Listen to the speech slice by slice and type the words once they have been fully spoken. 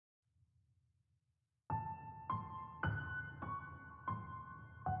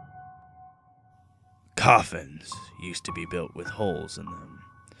Coffins used to be built with holes in them,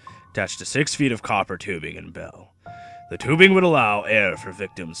 attached to 6 feet of copper tubing and bell. The tubing would allow air for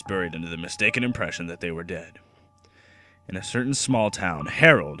victims buried under the mistaken impression that they were dead. In a certain small town,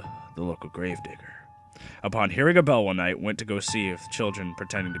 Harold, the local gravedigger, upon hearing a bell one night, went to go see if children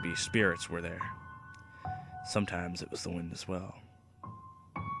pretending to be spirits were there. Sometimes it was the wind as well.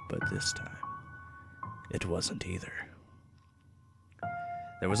 But this time, it wasn't either.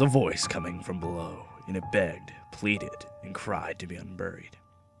 There was a voice coming from below, and it begged, pleaded, and cried to be unburied.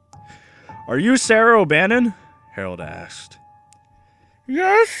 "Are you Sarah O Bannon?" Harold asked.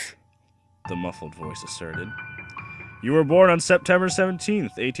 "Yes," the muffled voice asserted. "You were born on September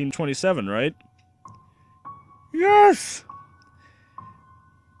 17th, 1827, right?" "Yes."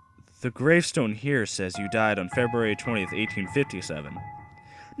 "The gravestone here says you died on February 20th, 1857.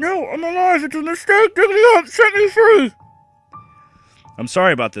 "No, I'm alive. It's a mistake. Get me up. Set me free." "I'm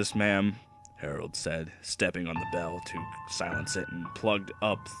sorry about this, ma'am," Harold said, stepping on the bell to silence it and plugged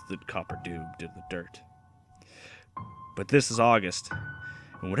up the copper tube to the dirt. "But this is August,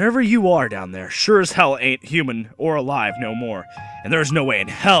 and whatever you are down there sure as hell ain't human or alive no more, and there's no way in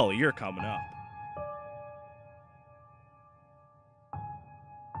hell you're coming up."